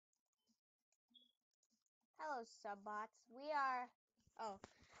Hello, subbots.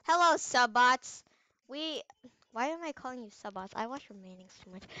 Hello, subbots. Why am I calling you subbots? I watch Remainings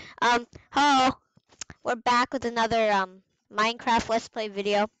too much. Hello. We're back with another Minecraft Let's Play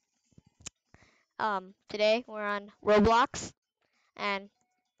video. Today we're on Roblox and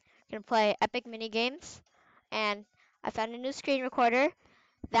we're gonna play epic minigames. And I found a new screen recorder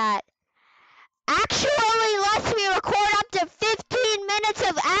that actually lets me record up to 15 minutes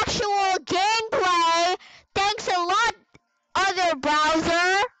of actual gameplay. Thanks a lot, other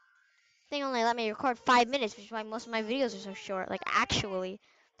browser. They only let me record 5 minutes, which is why most of my videos are so short. Like, actually.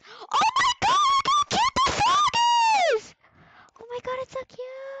 Oh my god, look how cute the frog is! Oh my god, it's so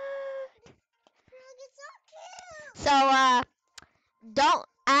cute! So, don't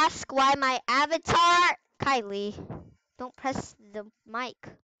ask why my avatar... Kylie, don't press the mic,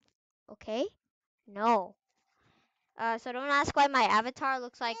 okay? No. So don't ask why my avatar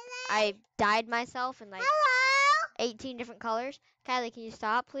looks like I dyed myself in like 18 different colors. Kylie, can you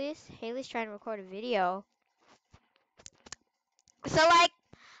stop, please? Haley's trying to record a video. So, like,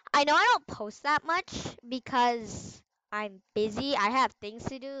 I know I don't post that much because I'm busy. I have things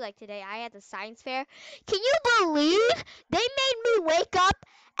to do. Like today, I had the science fair. Can you believe they made me wake up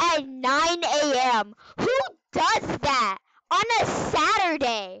at 9 a.m.? Who does that on a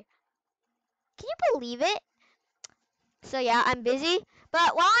Saturday? Can you believe it? So, yeah, I'm busy.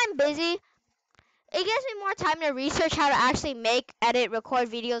 But while I'm busy, it gives me more time to research how to actually make, edit, record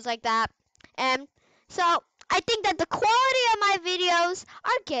videos like that. And so I think that the quality of my videos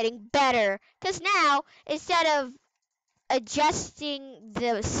are getting better. Because now, instead of adjusting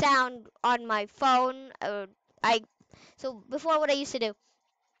the sound on my phone, so before what I used to do,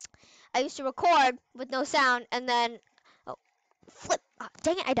 I used to record with no sound and then, oh, flip, oh,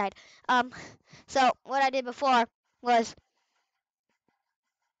 dang it, I died. So what I did before was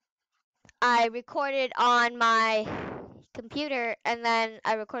I recorded on my computer and then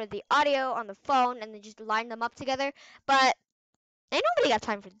I recorded the audio on the phone and then just lined them up together. But ain't nobody got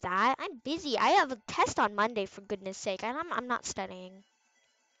time for that. I'm busy. I have a test on Monday, for goodness sake, and I'm not studying.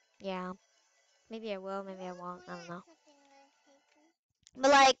 Yeah, maybe I will, maybe I won't. I don't know.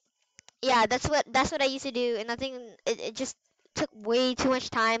 But like, yeah, that's what I used to do, and I think it just took way too much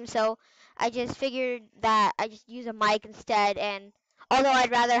time. So I just figured that I just use a mic instead. And although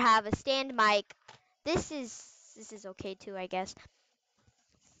I'd rather have a stand mic, this is okay too, I guess.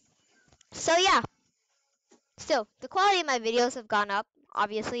 So yeah, still the quality of my videos have gone up.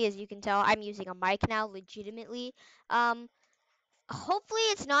 Obviously, as you can tell, I'm using a mic now, legitimately. Hopefully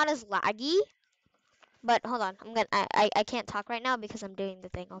it's not as laggy. But hold on, I can't talk right now because I'm doing the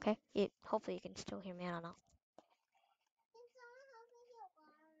thing. Okay, hopefully you can still hear me. I don't know.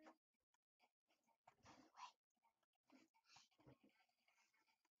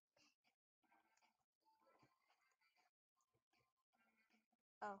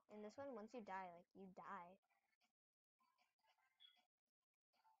 Oh, in this one, once you die, like you die.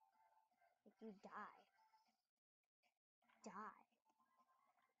 Like you die. Die.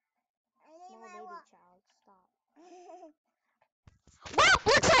 Small baby child, stop. Well,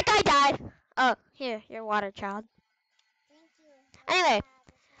 looks like I died. Oh, here, your water, child. Anyway,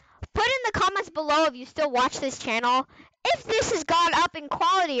 put in the comments below if you still watch this channel, if this has gone up in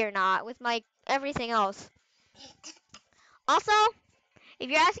quality or not with my everything else. Also, if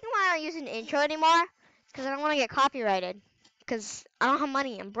you're asking why I don't use an intro anymore, it's because I don't want to get copyrighted. Because I don't have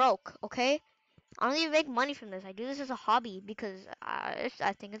money. I'm broke, okay? I don't even make money from this. I do this as a hobby because I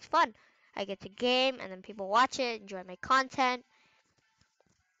think it's fun. I get to game, and then people watch it, enjoy my content,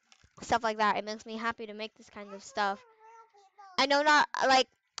 stuff like that. It makes me happy to make this kind of stuff. I know not, like,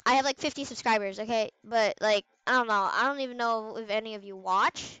 I have like 50 subscribers, okay? But, like, I don't know. I don't even know if any of you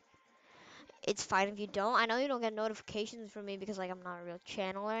watch. It's fine if you don't. I know you don't get notifications from me because, like, I'm not a real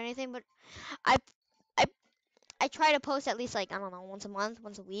channel or anything, but I I I try to post at least, like, I don't know, once a month,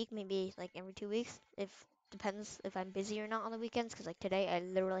 once a week, maybe like every 2 weeks. Depends if I'm busy or not on the weekends, because like today I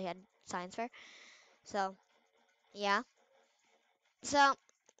literally had science fair. So yeah. So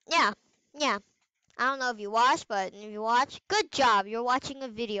yeah, yeah. I don't know if you watch, but if you watch, good job. You're watching a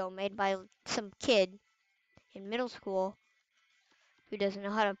video made by some kid in middle school who doesn't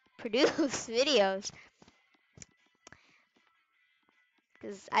know how to produce videos.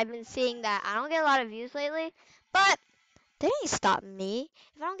 Because I've been seeing that I don't get a lot of views lately, but they ain't stop me.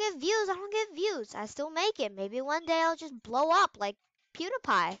 If I don't get views, I don't get views. I still make it. Maybe one day I'll just blow up like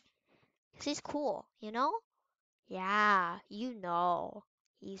PewDiePie. Cause he's cool, you know? Yeah, you know.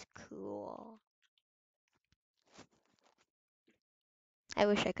 He's cool. I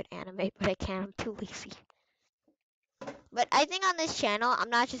wish I could animate, but I can't. I'm too lazy. But I think on this channel, I'm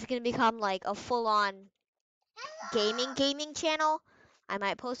not just gonna become like a full-on gaming channel. I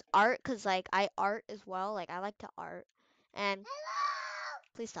might post art because like I art as well. Like I like to art. And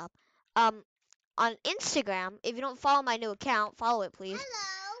please stop. On Instagram, if you don't follow my new account, follow it please.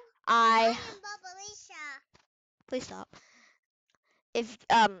 I am Bubalisha. Please stop. If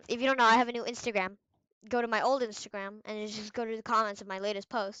you don't know, I have a new Instagram. Go to my old Instagram and just go to the comments of my latest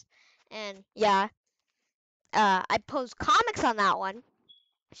post. And yeah, I post comics on that one.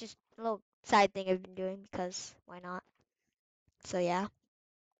 It's just a little side thing I've been doing because why not? So yeah.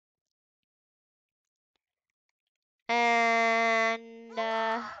 And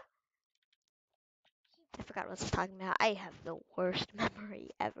I forgot what I was talking about. I have the worst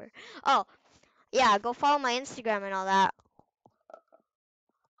memory ever. Oh, yeah, go follow my Instagram and all that.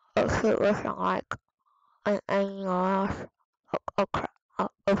 Oh shoot, listen like anything else. Oh crap. Oh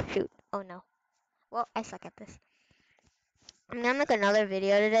shoot. Oh no. Well, I suck at this. I'm gonna make another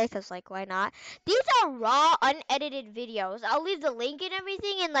video today because like why not? These are raw, unedited videos. I'll leave the link and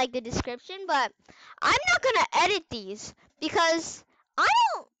everything in like the description, but I'm not gonna edit these because I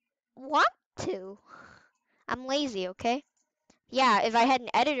don't want to. I'm lazy, okay? Yeah, if I had an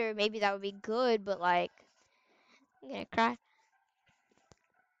editor, maybe that would be good, but like, I'm gonna cry.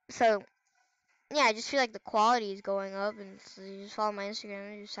 So, yeah, I just feel like the quality is going up, and so you just follow my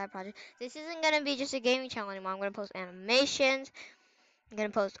Instagram and do side project. This isn't gonna be just a gaming channel anymore. I'm gonna post animations, I'm gonna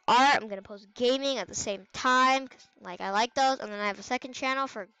post art, I'm gonna post gaming at the same time, 'cause, like, I like those, and then I have a second channel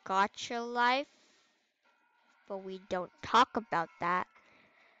for Gotcha Life, but we don't talk about that,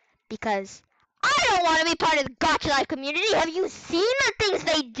 because I don't want to be part of the Gotcha Life community. Have you seen the things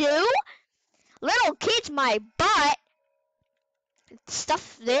they do? Little kids, my butt.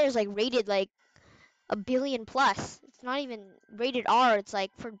 Stuff there is like rated like a billion plus. It's not even rated R. It's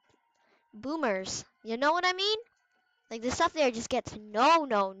like for boomers. You know what I mean? Like the stuff there just gets no,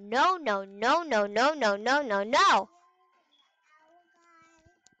 no, no, no, no, no, no, no, no, no, no.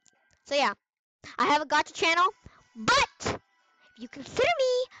 So yeah, I have a gotcha channel, but if you consider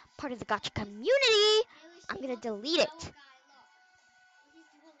me part of the gotcha community, I'm gonna delete it.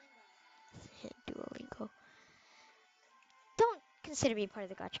 Duolingo. Don't consider me part of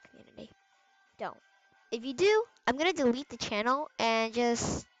the gotcha community. Don't. If you do, I'm gonna delete the channel and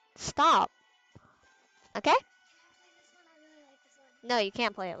just stop. Okay? No, you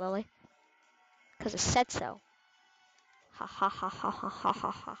can't play it, Lily. Because it said so. Ha ha ha ha ha ha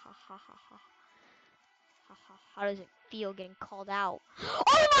ha ha ha ha ha ha. How does it feel getting called out?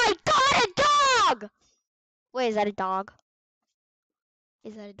 Oh my god, a dog! Wait, is that a dog?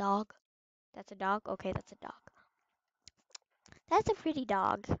 Is that a dog? That's a dog? Okay, that's a dog. That's a pretty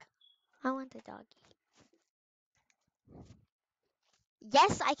dog. I want the doggy.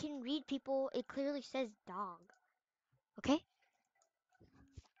 Yes, I can read people. It clearly says dog. Okay?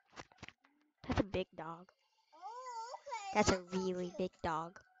 That's a big dog. That's a really big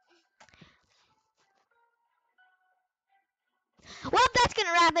dog. Well, that's going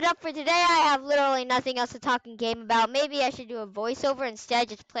to wrap it up for today. I have literally nothing else to talk in game about. Maybe I should do a voiceover instead.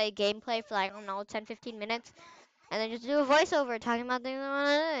 Just play gameplay for like, I don't know, 10, 15 minutes. And then just do a voiceover talking about things I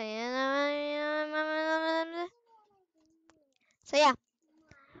want to do. So yeah,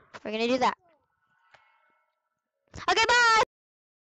 we're going to do that. Okay, bye!